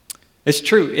It's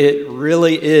true. It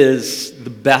really is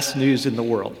the best news in the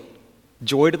world.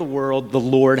 Joy to the world, the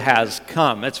Lord has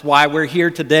come. That's why we're here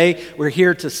today. We're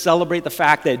here to celebrate the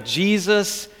fact that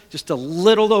Jesus, just a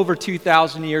little over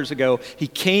 2,000 years ago, he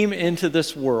came into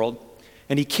this world,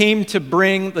 and he came to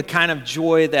bring the kind of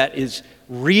joy that is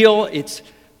real, it's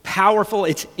powerful,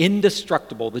 it's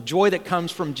indestructible. The joy that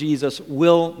comes from Jesus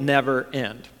will never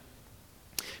end.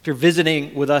 If you're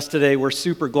visiting with us today, we're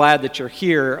super glad that you're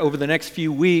here. Over the next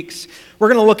few weeks, we're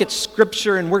going to look at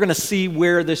Scripture and we're going to see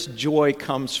where this joy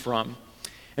comes from.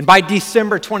 And by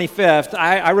December 25th,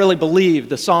 I really believe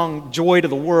the song Joy to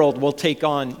the World will take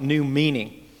on new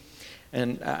meaning.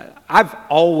 And I've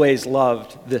always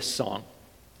loved this song.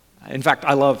 In fact,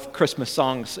 I love Christmas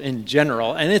songs in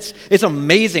general. And it's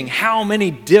amazing how many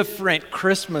different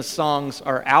Christmas songs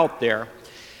are out there.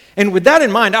 And with that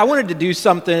in mind, I wanted to do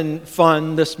something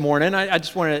fun this morning. I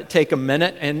just want to take a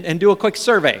minute and do a quick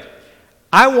survey.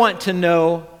 I want to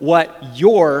know what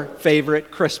your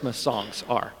favorite Christmas songs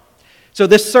are. So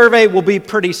this survey will be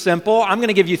pretty simple. I'm going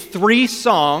to give you 3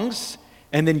 songs,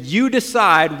 and then you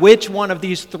decide which one of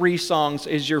these 3 songs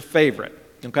is your favorite,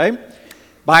 okay?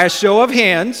 By a show of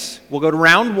hands, we'll go to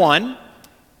round 1.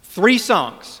 3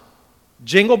 songs: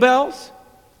 Jingle Bells,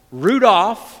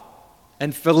 Rudolph,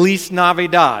 and Feliz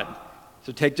Navidad.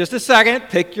 So take just a second,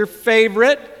 pick your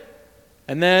favorite,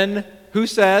 and then who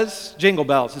says Jingle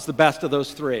Bells is the best of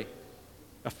those 3?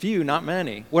 A few, not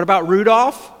many. What about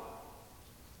Rudolph?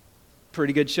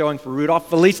 Pretty good showing for Rudolph.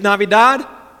 Feliz Navidad?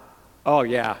 Oh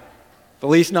yeah,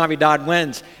 Feliz Navidad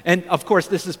wins. And of course,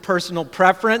 this is personal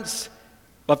preference,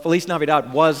 but Feliz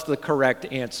Navidad was the correct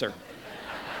answer.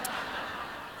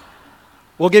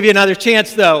 We'll give you another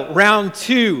chance though. Round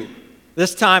 2.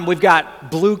 This time we've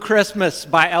got Blue Christmas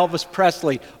by Elvis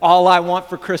Presley, All I Want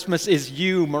for Christmas Is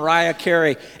You, Mariah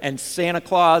Carey, and Santa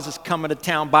Claus is Coming to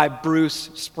Town by Bruce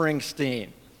Springsteen.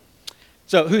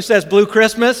 So who says Blue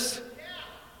Christmas?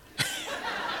 Yeah.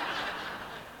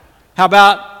 How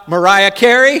about Mariah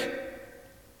Carey?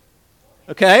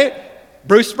 Okay.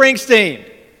 Bruce Springsteen.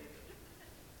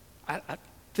 I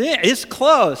think it's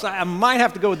close. I might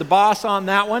have to go with the boss on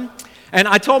that one. And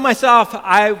I told myself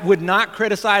I would not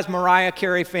criticize Mariah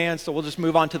Carey fans, so we'll just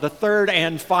move on to the 3rd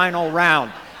and final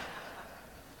round.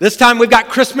 This time we've got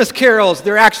Christmas carols.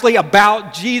 They're actually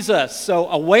about Jesus. So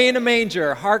Away in a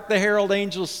Manger, Hark the Herald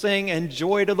Angels Sing, and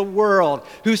Joy to the World.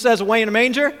 Who says Away in a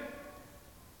Manger?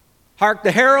 Hark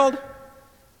the Herald,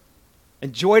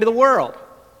 and Joy to the World.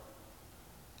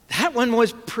 That one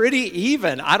was pretty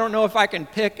even. I don't know if I can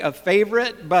pick a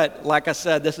favorite, but like I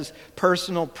said, this is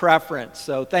personal preference.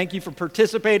 So thank you for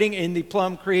participating in the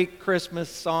Plum Creek Christmas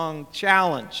Song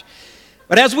Challenge.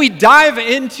 But as we dive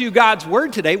into God's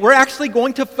Word today, we're actually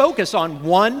going to focus on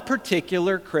one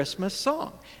particular Christmas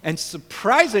song. And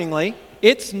surprisingly,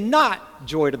 it's not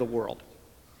Joy to the World.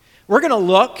 We're going to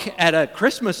look at a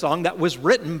Christmas song that was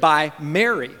written by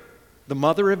Mary, the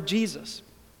mother of Jesus.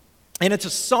 And it's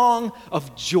a song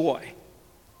of joy.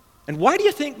 And why do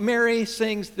you think Mary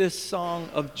sings this song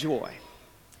of joy?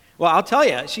 Well, I'll tell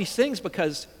you, she sings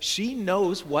because she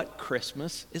knows what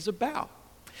Christmas is about.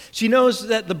 She knows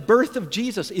that the birth of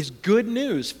Jesus is good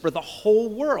news for the whole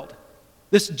world.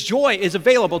 This joy is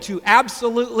available to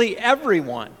absolutely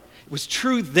everyone. It was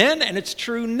true then and it's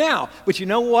true now. But you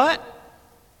know what?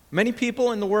 Many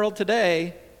people in the world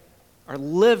today are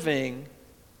living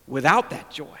without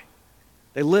that joy.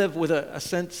 They live with a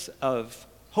sense of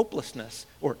hopelessness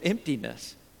or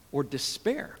emptiness or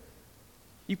despair.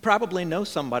 You probably know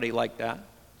somebody like that.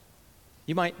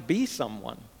 You might be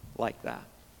someone like that.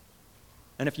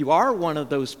 And if you are one of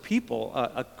those people,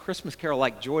 a Christmas carol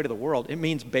like Joy to the World, it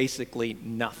means basically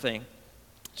nothing.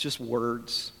 It's just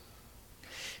words.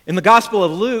 In the Gospel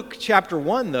of Luke, chapter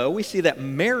 1, though, we see that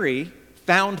Mary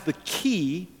found the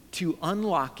key to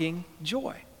unlocking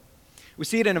joy. We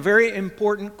see it in a very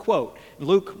important quote. In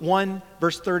Luke 1,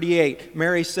 verse 38,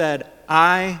 Mary said,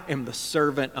 I am the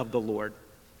servant of the Lord.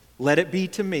 Let it be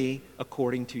to me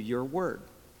according to your word.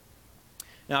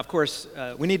 Now, of course,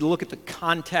 we need to look at the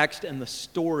context and the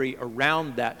story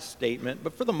around that statement.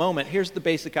 But for the moment, here's the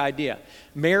basic idea.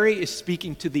 Mary is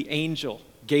speaking to the angel,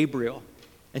 Gabriel.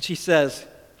 And she says,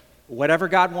 whatever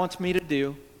God wants me to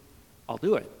do, I'll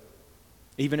do it.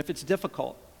 Even if it's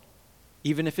difficult.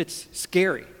 Even if it's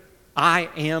scary. I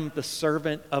am the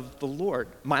servant of the Lord.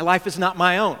 My life is not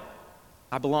my own.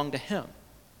 I belong to Him.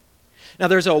 Now,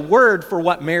 there's a word for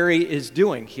what Mary is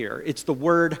doing here. It's the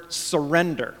word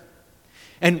surrender.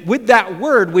 And with that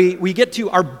word, we get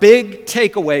to our big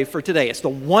takeaway for today. It's the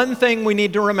one thing we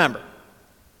need to remember.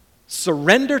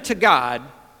 Surrender to God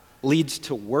leads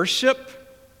to worship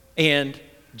and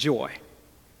joy.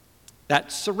 That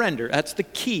surrender. That's the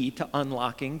key to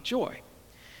unlocking joy.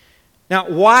 Now,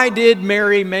 why did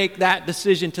Mary make that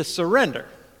decision to surrender?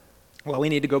 Well, we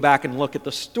need to go back and look at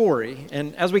the story.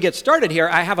 And as we get started here,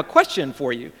 I have a question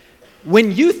for you.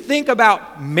 When you think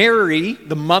about Mary,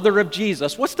 the mother of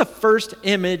Jesus, what's the first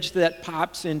image that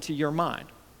pops into your mind?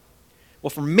 Well,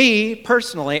 for me,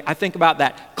 personally, I think about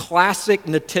that classic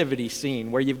nativity scene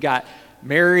where you've got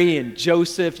Mary and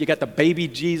Joseph, you got the baby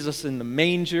Jesus in the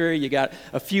manger, you got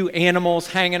a few animals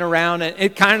hanging around, and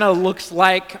it kind of looks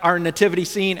like our nativity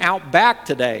scene out back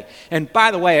today. And by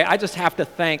the way, I just have to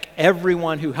thank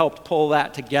everyone who helped pull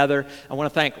that together. I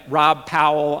want to thank Rob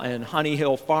Powell and Honey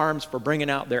Hill Farms for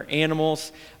bringing out their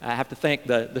animals. I have to thank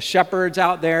the shepherds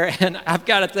out there, and I've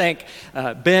got to thank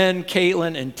Ben,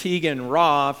 Caitlin, and Tegan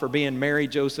Raw for being Mary,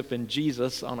 Joseph, and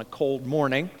Jesus on a cold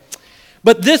morning.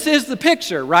 But this is the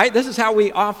picture, right? This is how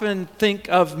we often think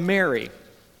of Mary.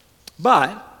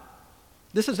 But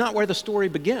this is not where the story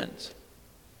begins.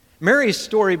 Mary's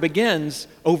story begins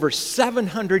over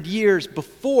 700 years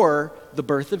before the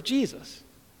birth of Jesus.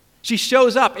 She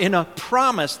shows up in a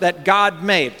promise that God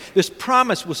made. This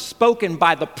promise was spoken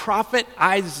by the prophet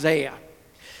Isaiah.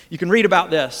 You can read about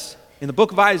this in the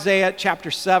book of Isaiah, chapter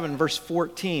 7, verse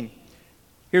 14.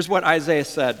 Here's what Isaiah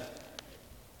said.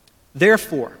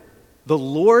 Therefore, the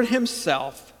Lord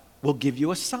himself will give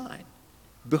you a sign.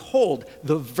 Behold,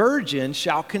 the virgin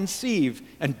shall conceive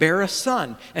and bear a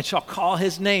son, and shall call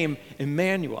his name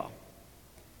Emmanuel.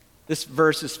 This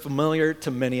verse is familiar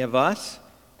to many of us.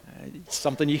 It's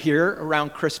something you hear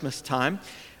around Christmas time.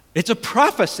 It's a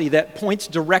prophecy that points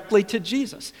directly to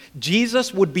Jesus.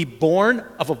 Jesus would be born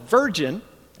of a virgin,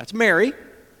 that's Mary,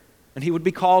 and he would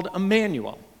be called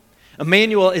Emmanuel.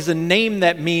 Emmanuel is a name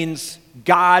that means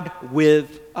God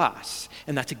with us.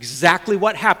 And that's exactly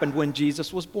what happened when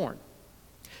Jesus was born.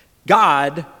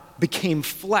 God became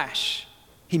flesh.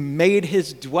 He made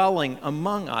his dwelling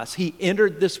among us. He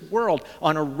entered this world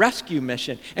on a rescue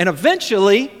mission. And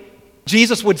eventually,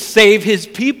 Jesus would save his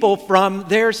people from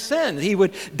their sin. He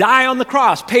would die on the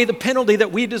cross, pay the penalty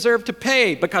that we deserve to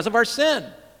pay because of our sin.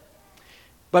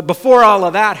 But before all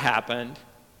of that happened,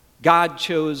 God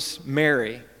chose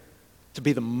Mary to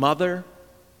be the mother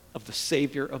of the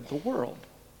Savior of the world.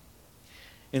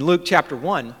 In Luke chapter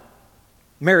 1,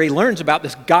 Mary learns about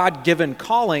this God-given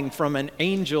calling from an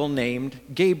angel named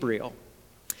Gabriel.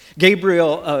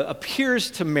 Gabriel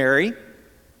appears to Mary,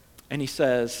 and he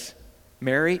says,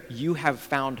 Mary, you have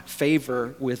found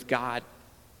favor with God.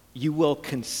 You will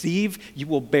conceive, you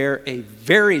will bear a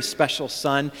very special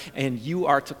son, and you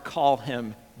are to call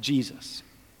him Jesus.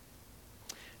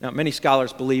 Now, many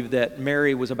scholars believe that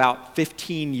Mary was about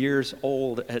 15 years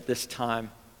old at this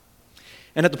time.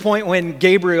 And at the point when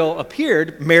Gabriel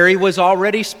appeared, Mary was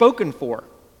already spoken for.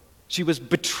 She was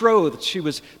betrothed. She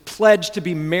was pledged to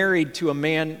be married to a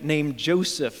man named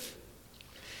Joseph.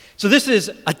 So this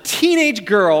is a teenage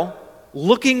girl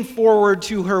looking forward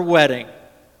to her wedding.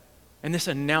 And this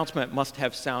announcement must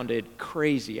have sounded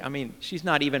crazy. I mean, she's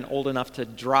not even old enough to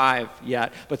drive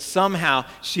yet, but somehow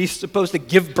she's supposed to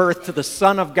give birth to the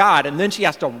Son of God, and then she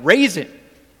has to raise him.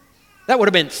 That would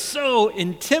have been so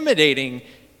intimidating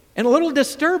and a little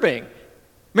disturbing.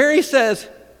 Mary says,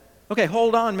 okay,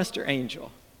 hold on, Mr.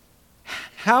 Angel.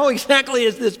 How exactly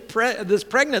is this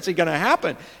pregnancy going to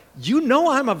happen? You know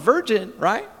I'm a virgin,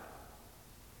 right?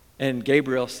 And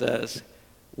Gabriel says,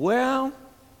 well,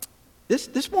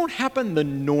 this won't happen the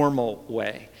normal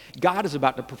way. God is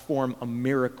about to perform a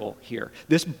miracle here.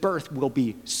 This birth will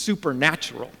be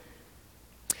supernatural.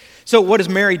 So what does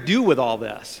Mary do with all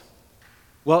this?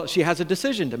 Well, she has a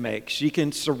decision to make. She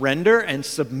can surrender and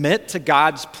submit to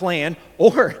God's plan,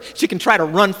 or she can try to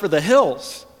run for the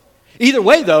hills. Either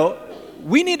way, though,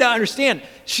 we need to understand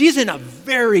she's in a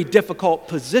very difficult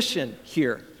position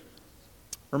here.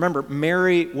 Remember,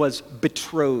 Mary was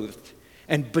betrothed.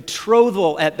 And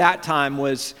betrothal at that time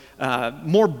was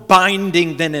more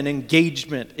binding than an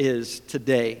engagement is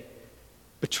today.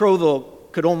 Betrothal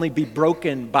could only be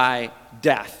broken by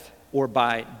death or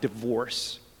by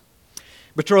divorce.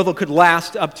 Betrothal could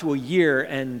last up to a year,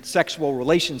 and sexual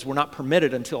relations were not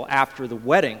permitted until after the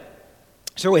wedding.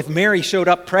 So if Mary showed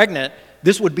up pregnant,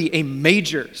 this would be a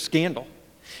major scandal.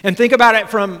 And think about it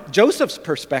from Joseph's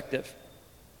perspective.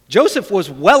 Joseph was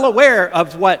well aware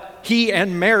of what he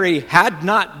and Mary had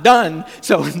not done,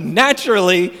 so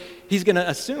naturally, he's going to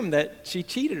assume that she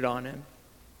cheated on him.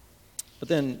 But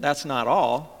then that's not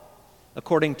all.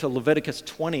 According to Leviticus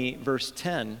 20, verse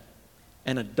 10,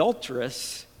 an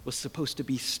adulteress was supposed to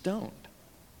be stoned.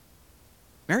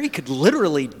 Mary could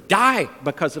literally die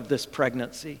because of this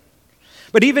pregnancy.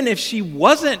 But even if she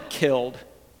wasn't killed,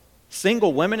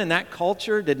 Single women in that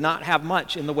culture did not have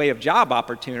much in the way of job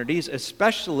opportunities,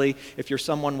 especially if you're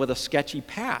someone with a sketchy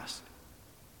past.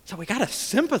 So we got to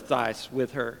sympathize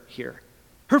with her here.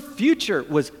 Her future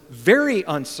was very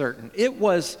uncertain. It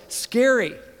was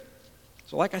scary.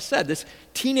 So like I said, this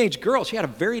teenage girl, she had a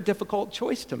very difficult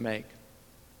choice to make.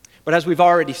 But as we've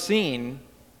already seen,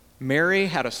 Mary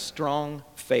had a strong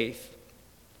faith.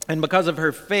 And because of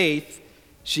her faith,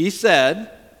 she said,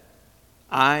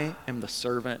 I am the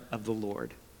servant of the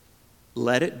Lord.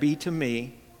 Let it be to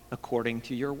me according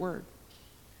to your word.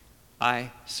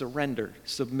 I surrender,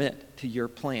 submit to your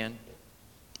plan.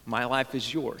 My life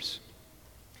is yours.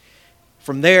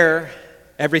 From there,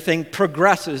 everything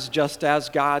progresses just as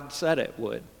God said it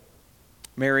would.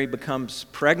 Mary becomes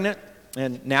pregnant,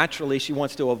 and naturally she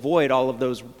wants to avoid all of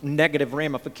those negative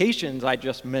ramifications I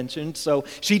just mentioned, so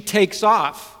she takes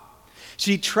off.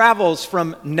 She travels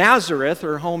from Nazareth,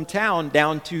 her hometown,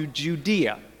 down to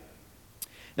Judea.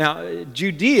 Now,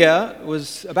 Judea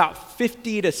was about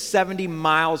 50 to 70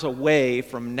 miles away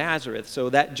from Nazareth,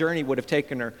 so that journey would have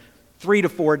taken her 3 to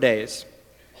 4 days.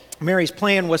 Mary's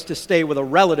plan was to stay with a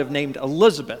relative named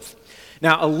Elizabeth.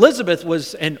 Now, Elizabeth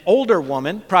was an older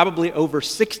woman, probably over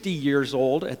 60 years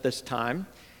old at this time,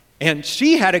 and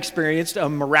she had experienced a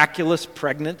miraculous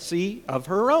pregnancy of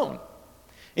her own.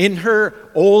 In her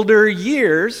older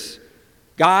years,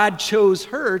 God chose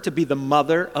her to be the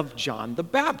mother of John the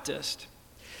Baptist.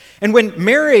 And when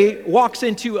Mary walks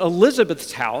into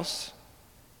Elizabeth's house,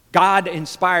 God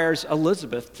inspires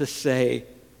Elizabeth to say,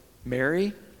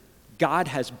 Mary, God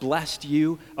has blessed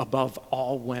you above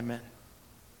all women.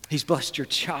 He's blessed your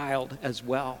child as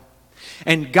well.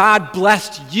 And God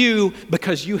blessed you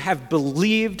because you have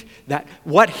believed that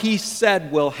what he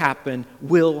said will happen.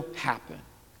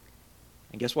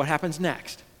 And guess what happens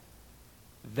next?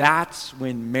 That's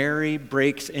when Mary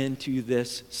breaks into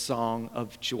this song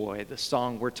of joy, the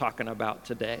song we're talking about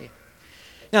today.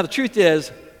 Now, the truth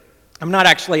is, I'm not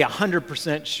actually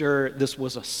 100% sure this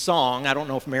was a song. I don't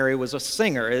know if Mary was a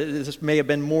singer. This may have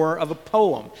been more of a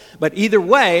poem. But either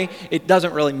way, it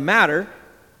doesn't really matter.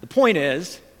 The point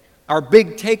is, our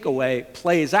big takeaway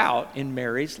plays out in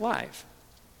Mary's life.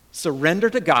 Surrender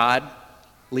to God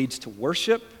leads to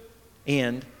worship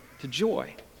and to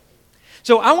joy.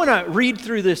 So I want to read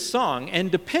through this song,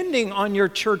 and depending on your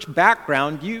church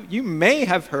background, you may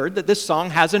have heard that this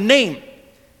song has a name.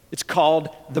 It's called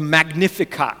the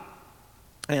Magnificat.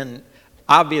 And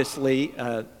obviously,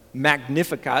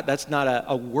 Magnificat, that's not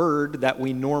a word that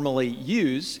we normally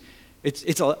use.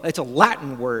 It's a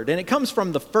Latin word, and it comes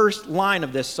from the first line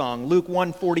of this song, Luke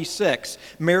 1:46.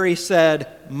 Mary said,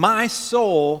 "My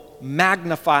soul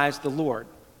magnifies the Lord."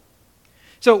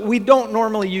 So we don't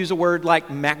normally use a word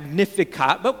like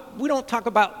Magnificat, but we don't talk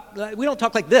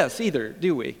like this either,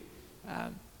 do we?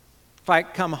 If I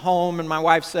come home and my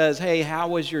wife says, "Hey, how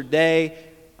was your day?"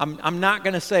 I'm not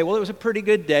going to say, "Well, it was a pretty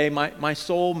good day. My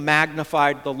soul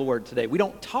magnified the Lord today." We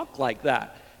don't talk like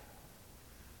that.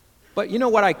 But you know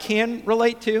what I can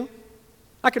relate to?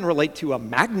 I can relate to a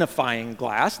magnifying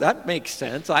glass. That makes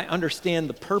sense. I understand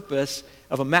the purpose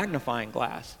of a magnifying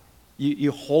glass.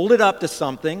 You hold it up to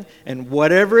something, and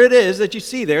whatever it is that you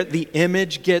see there, the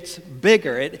image gets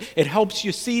bigger. It helps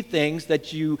you see things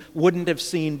that you wouldn't have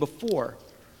seen before.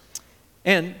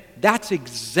 And that's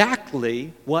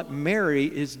exactly what Mary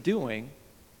is doing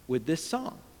with this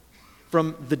song.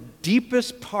 From the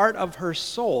deepest part of her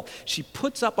soul, she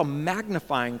puts up a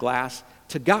magnifying glass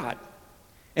to God.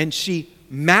 And she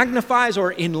magnifies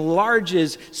or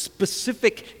enlarges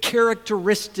specific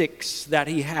characteristics that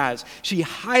he has. She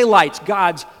highlights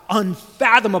God's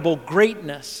unfathomable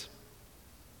greatness.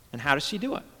 And how does she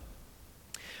do it?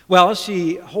 Well,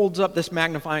 she holds up this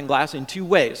magnifying glass in two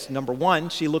ways. Number one,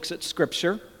 she looks at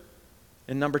Scripture.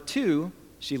 And number two,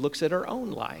 she looks at her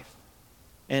own life.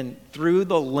 And through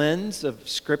the lens of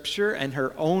Scripture and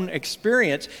her own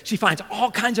experience, she finds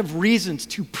all kinds of reasons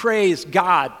to praise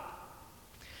God.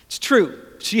 It's true.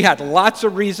 She had lots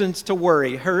of reasons to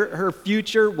worry. Her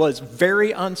future was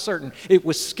very uncertain. It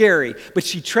was scary. But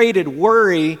she traded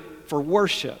worry for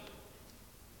worship.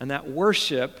 And that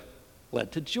worship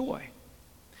led to joy.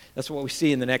 That's what we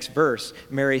see in the next verse.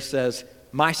 Mary says,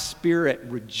 "My spirit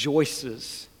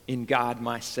rejoices in God,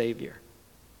 my Savior."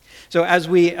 So as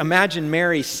we imagine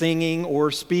Mary singing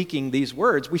or speaking these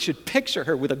words, we should picture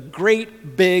her with a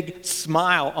great big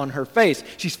smile on her face.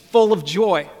 She's full of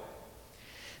joy.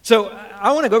 So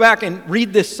I want to go back and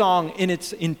read this song in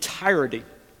its entirety.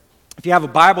 If you have a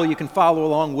Bible, you can follow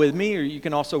along with me, or you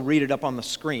can also read it up on the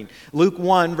screen. Luke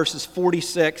 1, verses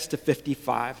 46 to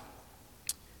 55.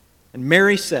 And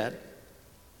Mary said,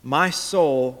 "My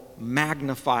soul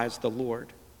magnifies the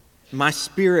Lord, My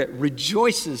spirit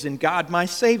rejoices in God my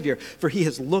Savior, for he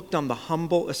has looked on the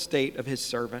humble estate of his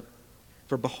servant.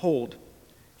 For behold,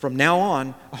 from now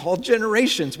on, all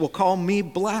generations will call me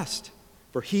blessed.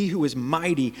 For he who is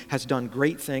mighty has done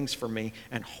great things for me,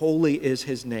 and holy is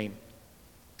his name.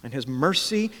 And his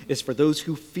mercy is for those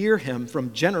who fear him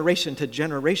from generation to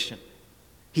generation.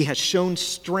 He has shown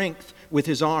strength with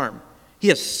his arm. He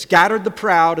has scattered the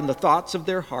proud in the thoughts of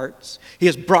their hearts. He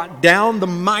has brought down the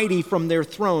mighty from their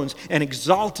thrones and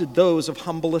exalted those of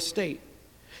humble estate.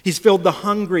 He's filled the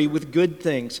hungry with good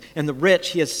things, and the rich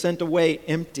he has sent away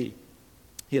empty.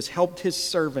 He has helped his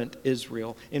servant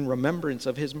Israel in remembrance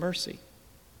of his mercy,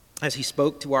 as he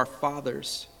spoke to our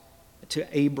fathers, to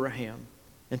Abraham,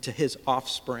 and to his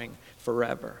offspring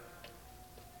forever.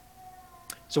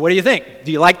 So what do you think?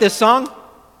 Do you like this song?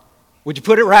 Would you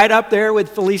put it right up there with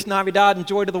Feliz Navidad and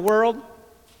Joy to the World?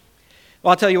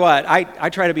 Well, I'll tell you what, I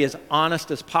try to be as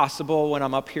honest as possible when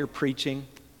I'm up here preaching.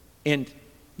 And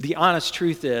the honest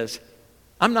truth is,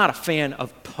 I'm not a fan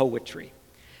of poetry.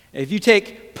 If you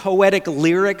take poetic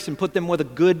lyrics and put them with a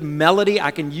good melody,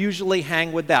 I can usually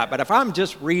hang with that. But if I'm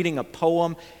just reading a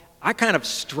poem, I kind of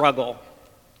struggle.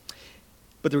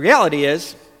 But the reality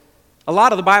is, a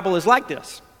lot of the Bible is like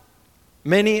this.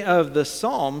 Many of the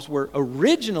Psalms were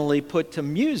originally put to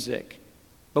music,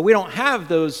 but we don't have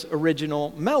those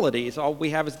original melodies. All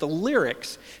we have is the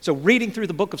lyrics. So reading through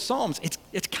the book of Psalms,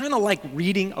 it's kind of like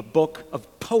reading a book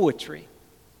of poetry.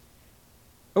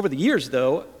 Over the years,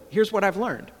 though, here's what I've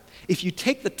learned. If you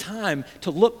take the time to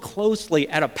look closely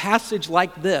at a passage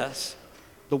like this,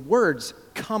 the words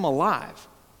come alive.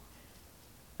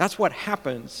 That's what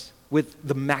happens with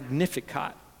the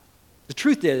Magnificat. The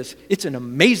truth is, it's an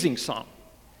amazing song.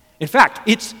 In fact,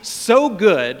 it's so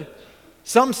good,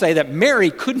 some say that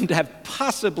Mary couldn't have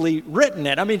possibly written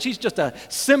it. I mean, she's just a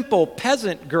simple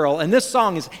peasant girl, and this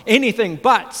song is anything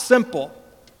but simple.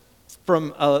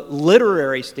 From a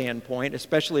literary standpoint,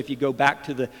 especially if you go back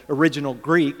to the original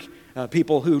Greek,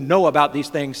 people who know about these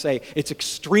things say it's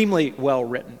extremely well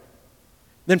written.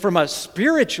 Then from a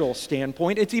spiritual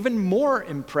standpoint, it's even more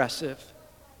impressive.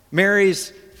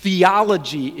 Mary's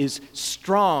theology is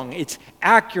strong, it's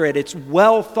accurate, it's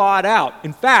well thought out.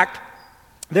 In fact,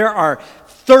 there are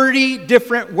 30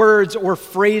 different words or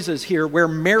phrases here where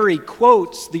Mary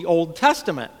quotes the Old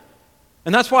Testament.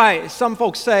 And that's why some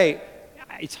folks say,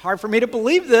 it's hard for me to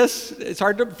believe this. It's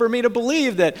hard for me to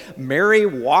believe that Mary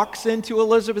walks into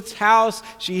Elizabeth's house,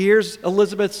 she hears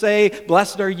Elizabeth say,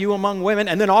 "Blessed are you among women,"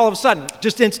 and then all of a sudden,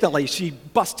 just instantly, she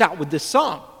busts out with this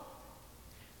song.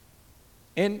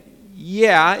 And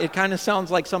yeah, it kind of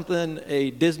sounds like something a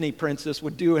Disney princess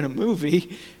would do in a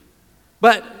movie.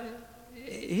 But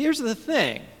here's the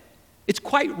thing. It's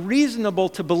quite reasonable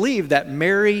to believe that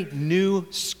Mary knew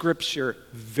Scripture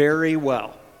very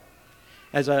well.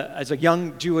 As a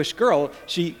young Jewish girl,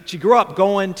 she grew up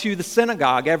going to the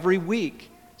synagogue every week.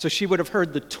 So she would have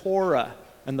heard the Torah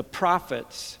and the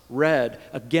prophets read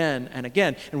again and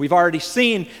again. And we've already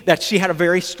seen that she had a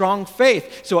very strong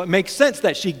faith. So it makes sense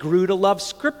that she grew to love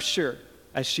Scripture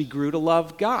as she grew to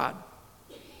love God.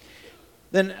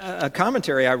 Then a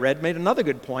commentary I read made another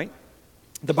good point.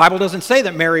 The Bible doesn't say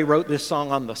that Mary wrote this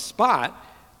song on the spot.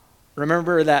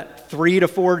 Remember that 3 to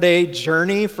 4 day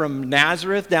journey from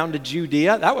Nazareth down to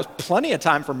Judea? That was plenty of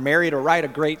time for Mary to write a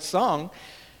great song.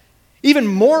 Even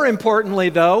more importantly,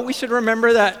 though, we should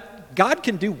remember that God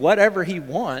can do whatever he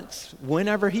wants,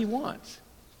 whenever he wants.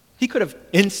 He could have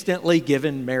instantly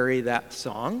given Mary that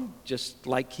song, just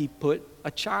like he put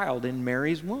a child in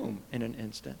Mary's womb in an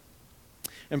instant.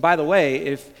 And by the way,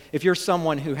 if you're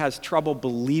someone who has trouble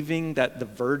believing that the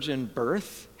virgin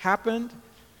birth happened,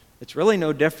 it's really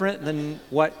no different than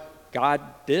what God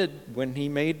did when he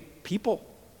made people.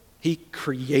 He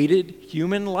created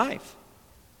human life.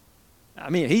 I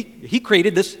mean, he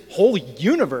created this whole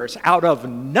universe out of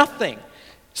nothing.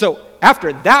 So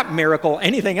after that miracle,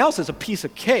 anything else is a piece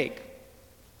of cake.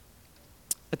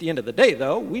 At the end of the day,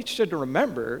 though, we should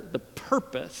remember the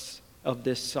purpose of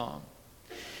this song.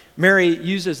 Mary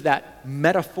uses that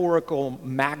metaphorical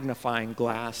magnifying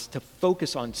glass to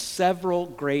focus on several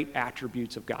great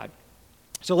attributes of God.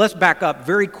 So let's back up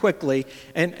very quickly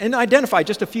and identify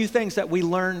just a few things that we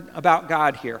learn about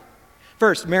God here.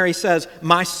 First, Mary says,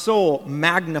 "My soul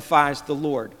magnifies the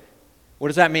Lord." What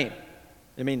does that mean?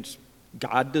 It means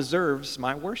God deserves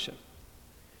my worship.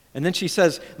 And then she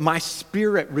says, "My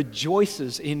spirit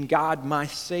rejoices in God, my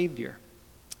Savior."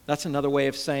 That's another way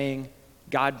of saying,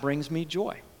 God brings me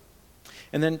joy.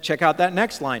 And then check out that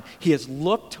next line. He has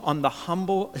looked on the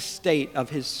humble estate of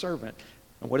his servant.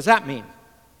 And what does that mean?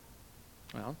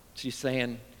 Well, she's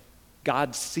saying,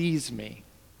 God sees me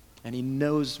and he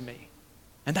knows me.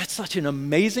 And that's such an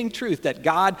amazing truth that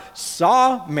God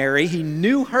saw Mary. He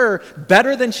knew her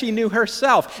better than she knew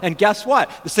herself. And guess what?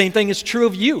 The same thing is true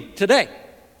of you today.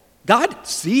 God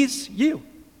sees you.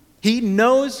 He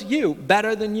knows you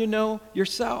better than you know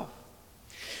yourself.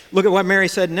 Look at what Mary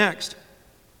said next.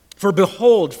 For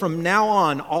behold, from now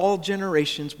on, all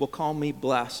generations will call me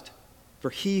blessed. For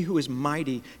he who is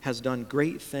mighty has done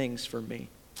great things for me,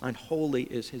 and holy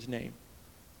is his name.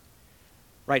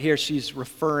 Right here, she's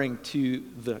referring to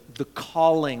the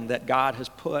calling that God has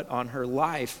put on her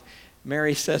life.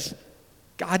 Mary says,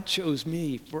 God chose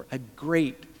me for a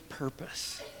great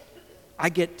purpose. I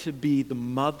get to be the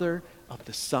mother of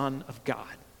the Son of God.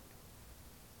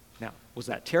 Now, was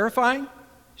that terrifying?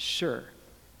 Sure.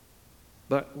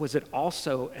 But was it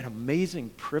also an amazing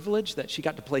privilege that she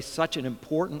got to play such an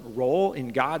important role in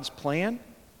God's plan?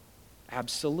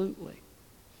 Absolutely.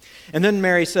 And then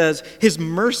Mary says, his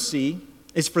mercy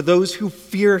is for those who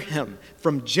fear him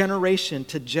from generation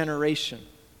to generation.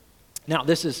 Now,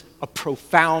 this is a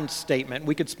profound statement.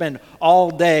 We could spend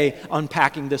all day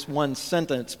unpacking this one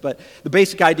sentence, but the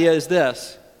basic idea is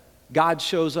this: God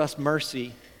shows us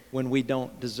mercy when we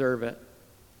don't deserve it.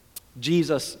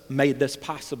 Jesus made this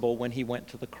possible when he went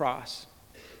to the cross.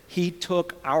 He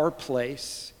took our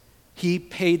place. He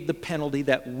paid the penalty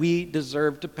that we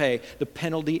deserve to pay, the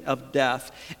penalty of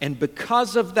death. And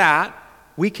because of that,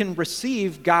 we can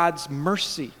receive God's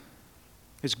mercy,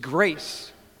 his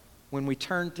grace, when we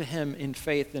turn to him in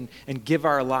faith and give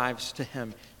our lives to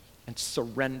him and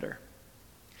surrender.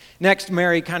 Next,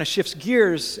 Mary kind of shifts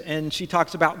gears and she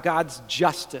talks about God's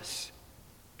justice.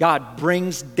 God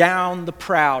brings down the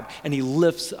proud and he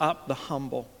lifts up the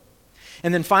humble.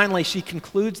 And then finally, she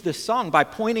concludes this song by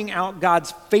pointing out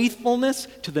God's faithfulness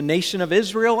to the nation of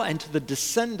Israel and to the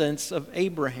descendants of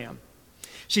Abraham.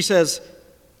 She says,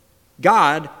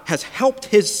 God has helped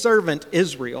his servant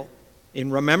Israel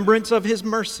in remembrance of his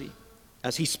mercy,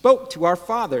 as he spoke to our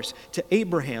fathers, to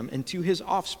Abraham, and to his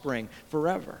offspring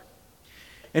forever.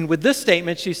 And with this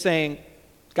statement, she's saying,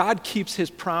 God keeps his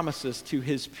promises to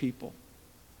his people.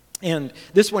 And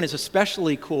this one is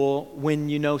especially cool when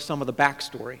you know some of the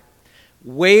backstory.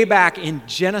 Way back in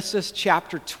Genesis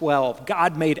chapter 12,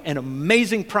 God made an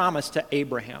amazing promise to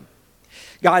Abraham.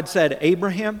 God said,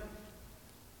 Abraham,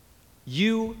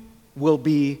 you will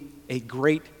be a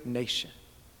great nation.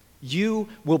 You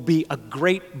will be a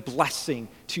great blessing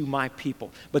to my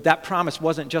people. But that promise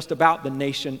wasn't just about the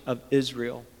nation of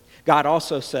Israel. God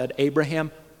also said,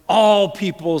 Abraham, all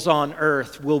peoples on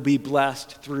earth will be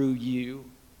blessed through you.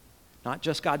 Not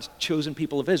just God's chosen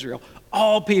people of Israel,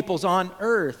 all peoples on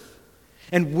earth.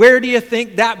 And where do you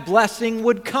think that blessing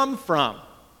would come from?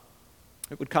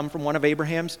 It would come from one of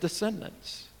Abraham's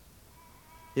descendants.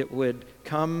 It would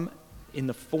come in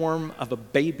the form of a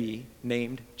baby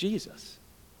named Jesus.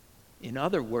 In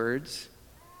other words,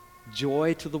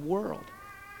 joy to the world.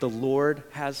 The Lord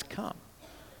has come.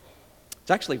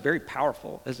 It's actually very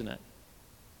powerful, isn't it?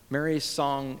 Mary's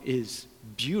song is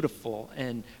beautiful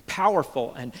and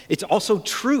powerful, and it's also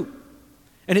true.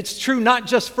 And it's true not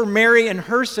just for Mary and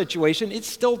her situation, it's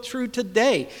still true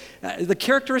today. The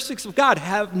characteristics of God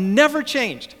have never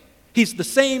changed. He's the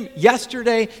same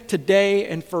yesterday, today,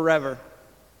 and forever.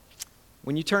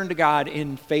 When you turn to God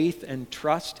in faith and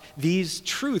trust, these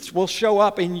truths will show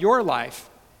up in your life.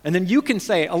 And then you can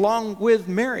say, along with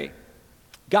Mary,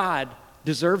 God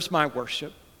deserves my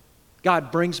worship.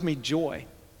 God brings me joy.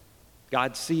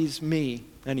 God sees me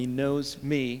and he knows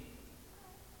me.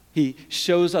 He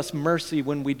shows us mercy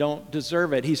when we don't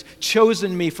deserve it. He's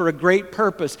chosen me for a great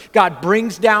purpose. God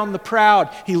brings down the proud.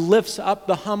 He lifts up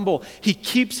the humble. He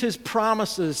keeps his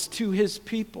promises to his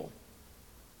people.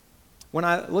 When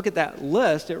I look at that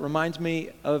list, it reminds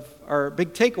me of our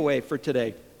big takeaway for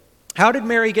today. How did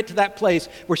Mary get to that place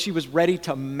where she was ready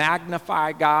to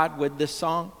magnify God with this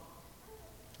song?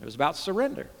 It was about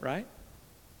surrender, right?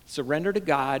 Surrender to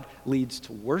God leads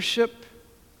to worship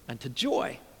and to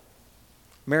joy.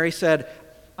 Mary said,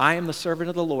 I am the servant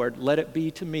of the Lord. Let it be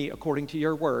to me according to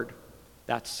your word.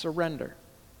 That's surrender.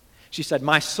 She said,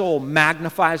 my soul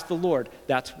magnifies the Lord.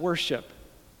 That's worship.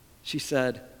 She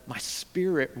said, my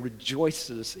spirit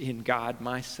rejoices in God,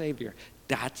 my Savior.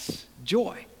 That's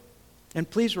joy. And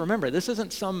please remember, this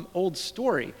isn't some old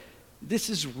story. This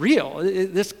is real.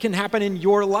 This can happen in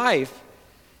your life.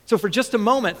 So for just a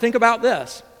moment, think about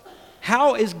this.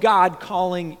 How is God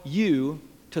calling you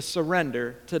to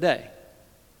surrender today?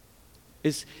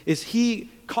 Is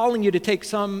he calling you to take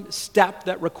some step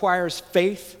that requires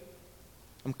faith?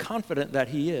 I'm confident that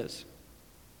he is.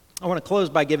 I want to close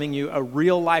by giving you a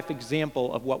real-life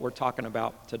example of what we're talking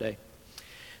about today.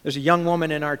 There's a young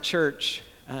woman in our church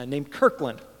named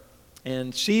Kirkland.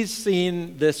 And she's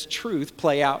seen this truth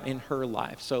play out in her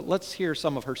life. So let's hear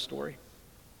some of her story.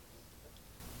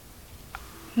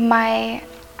 My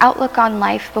outlook on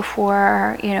life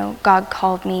before, God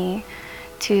called me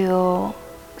to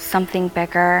something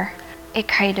bigger, it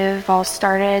kind of all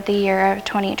started the year of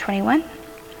 2021.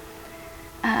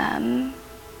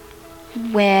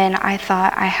 When I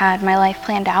thought I had my life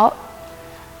planned out.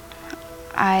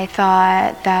 I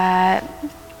thought that,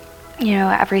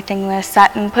 everything was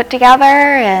set and put together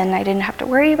and I didn't have to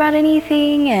worry about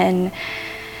anything, and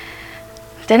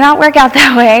it did not work out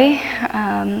that way.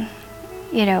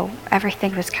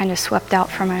 Everything was kind of swept out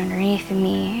from underneath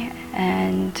me,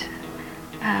 and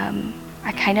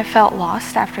I kind of felt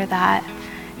lost after that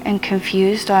and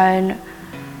confused on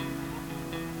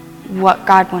what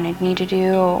God wanted me to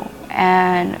do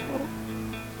and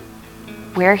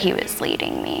where he was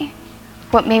leading me.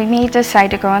 What made me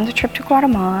decide to go on the trip to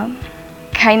Guatemala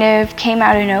kind of came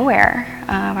out of nowhere.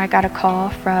 I got a call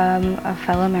from a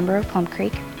fellow member of Plum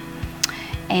Creek,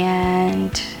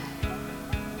 and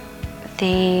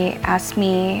they asked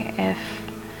me if,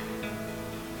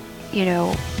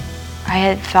 I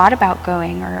had thought about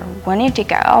going or wanted to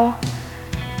go.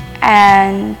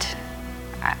 And,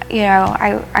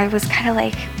 I was kind of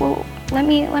like, well, let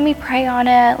me pray on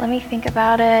it, let me think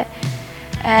about it.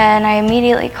 And I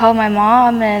immediately called my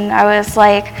mom and I was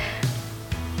like,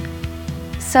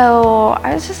 so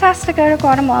I was just asked to go to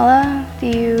Guatemala. Do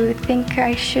you think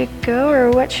I should go,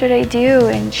 or what should I do?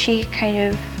 And she kind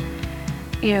of,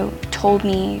 told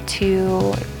me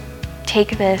to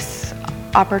take this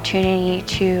opportunity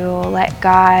to let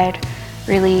God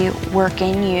really work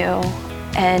in you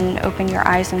and open your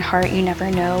eyes and heart. You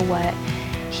never know what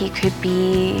he could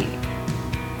be,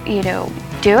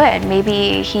 doing.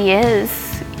 Maybe he is,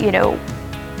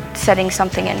 setting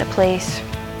something into place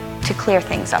to clear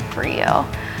things up for you,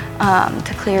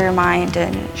 to clear your mind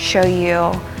and show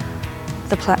you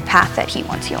the path that he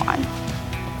wants you on.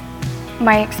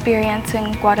 My experience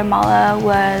in Guatemala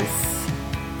was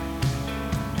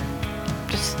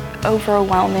just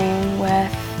overwhelming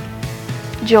with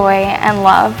joy and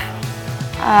love.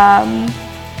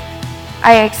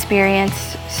 I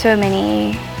experienced so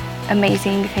many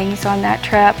amazing things on that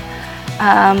trip,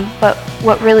 but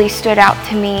what really stood out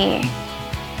to me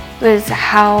was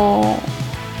how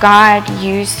God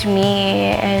used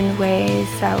me in ways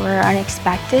that were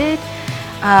unexpected.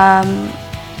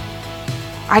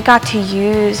 I got to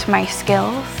use my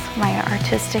skills, my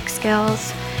artistic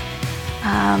skills,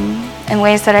 in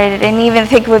ways that I didn't even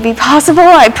think would be possible.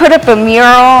 I put up a mural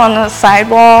on the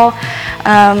sidewall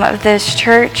of this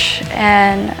church,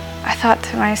 and I thought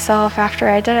to myself after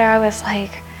I did it, I was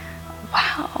like,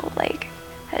 wow,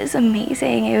 that is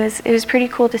amazing. It was pretty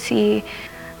cool to see.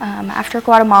 After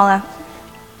Guatemala,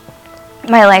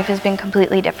 my life has been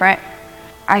completely different.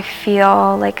 I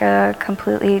feel like a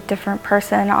completely different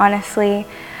person, honestly.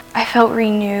 I felt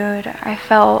renewed. I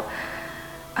felt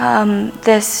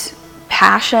this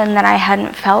passion that I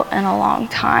hadn't felt in a long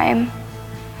time.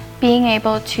 Being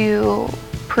able to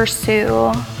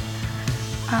pursue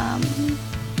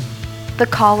the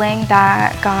calling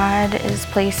that God has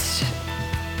placed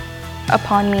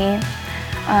upon me.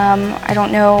 I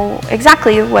don't know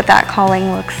exactly what that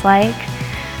calling looks like,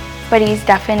 but he's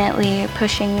definitely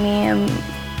pushing me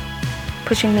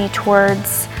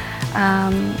towards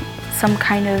some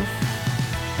kind of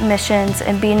missions,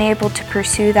 and being able to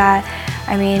pursue that.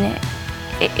 I mean,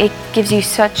 it gives you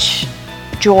such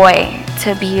joy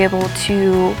to be able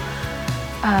to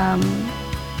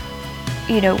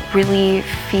really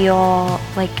feel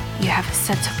like you have a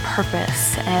sense of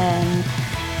purpose, and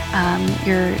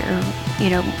you're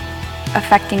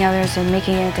affecting others and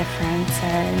making a difference.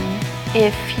 And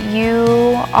if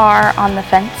you are on the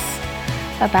fence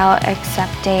about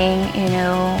accepting,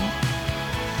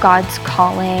 God's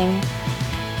calling,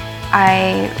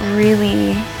 I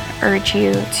really urge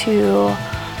you to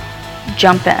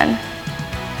jump in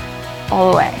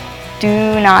all the way. Do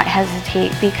not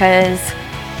hesitate, because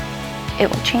it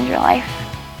will change your life.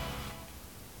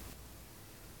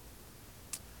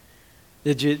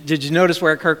 Did you notice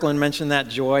where Kirkland mentioned that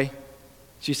joy?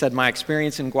 She said, my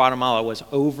experience in Guatemala was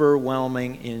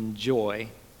overwhelming in joy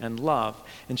and love.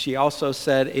 And she also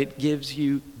said it gives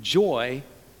you joy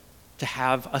to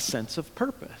have a sense of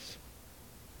purpose.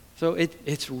 So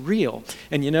it's real.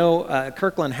 And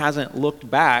Kirkland hasn't looked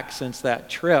back since that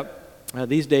trip.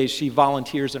 These days she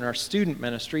volunteers in our student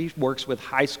ministry, works with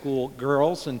high school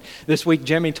girls. And this week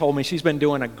Jimmy told me she's been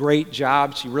doing a great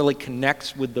job. She really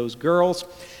connects with those girls.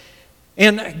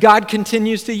 And God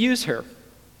continues to use her.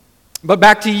 But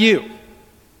back to you.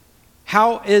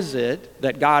 How is it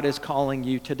that God is calling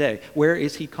you today? Where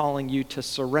is he calling you to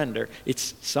surrender?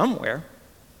 It's somewhere.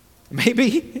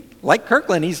 Maybe, like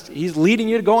Kirkland, he's leading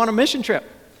you to go on a mission trip.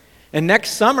 And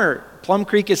next summer, Plum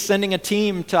Creek is sending a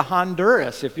team to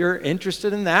Honduras. If you're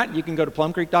interested in that, you can go to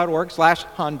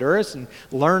plumcreek.org/Honduras and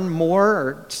learn more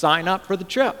or sign up for the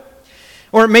trip.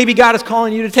 Or maybe God is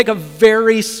calling you to take a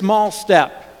very small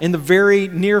step in the very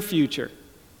near future.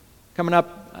 Coming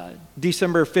up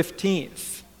December 15th,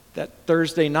 that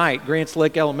Thursday night, Grants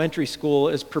Lick Elementary School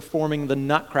is performing the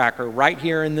Nutcracker right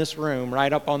here in this room,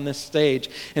 right up on this stage.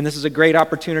 And this is a great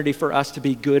opportunity for us to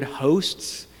be good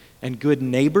hosts and good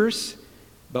neighbors,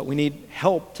 but we need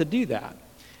help to do that.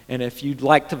 And if you'd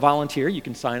like to volunteer, you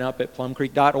can sign up at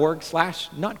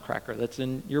plumcreek.org/Nutcracker. That's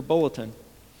in your bulletin.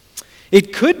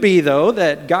 It could be, though,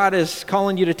 that God is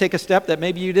calling you to take a step that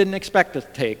maybe you didn't expect to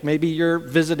take. Maybe you're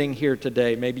visiting here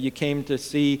today. Maybe you came to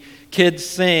see kids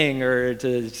sing or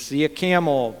to see a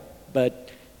camel. But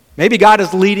maybe God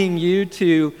is leading you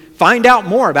to find out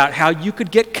more about how you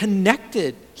could get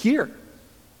connected here.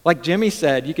 Like Jimmy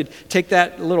said, you could take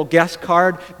that little guest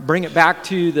card, bring it back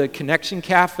to the Connection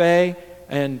Cafe,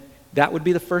 and that would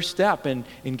be the first step in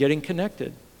getting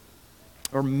connected.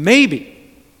 Or maybe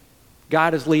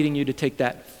God is leading you to take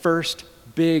that first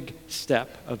big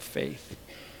step of faith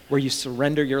where you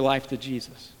surrender your life to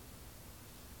Jesus.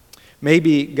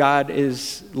 Maybe God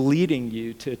is leading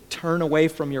you to turn away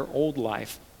from your old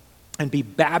life and be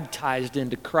baptized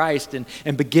into Christ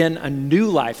and begin a new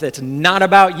life that's not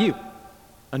about you,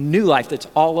 a new life that's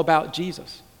all about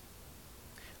Jesus.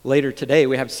 Later today,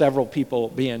 we have several people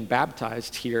being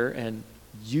baptized here, and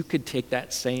you could take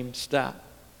that same step.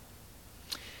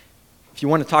 If you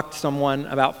want to talk to someone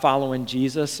about following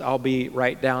Jesus, I'll be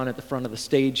right down at the front of the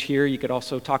stage here. You could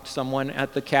also talk to someone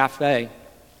at the cafe.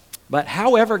 But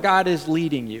however God is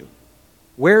leading you,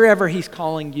 wherever he's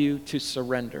calling you to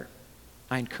surrender,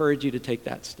 I encourage you to take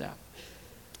that step.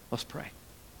 Let's pray.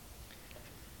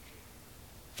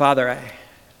 Father,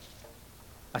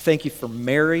 I thank you for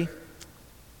Mary.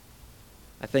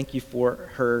 I thank you for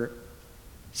her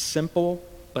simple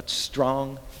but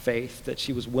strong faith that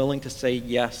she was willing to say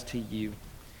yes to you.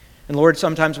 And Lord,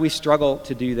 sometimes we struggle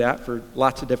to do that for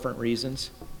lots of different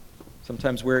reasons.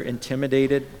 Sometimes we're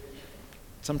intimidated.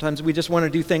 Sometimes we just want to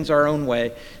do things our own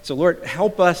way. So Lord,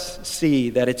 help us see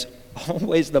that it's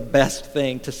always the best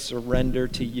thing to surrender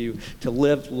to you, to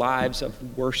live lives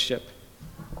of worship.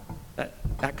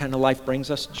 That kind of life brings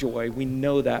us joy. We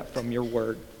know that from your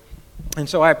word. And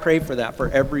so I pray for that for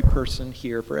every person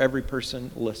here, for every person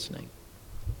listening.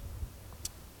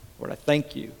 Lord, I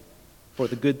thank you for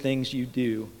the good things you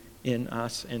do in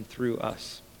us and through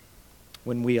us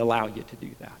when we allow you to do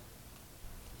that.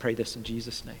 I pray this in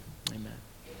Jesus' name. Amen.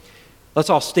 Let's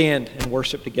all stand and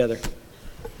worship together.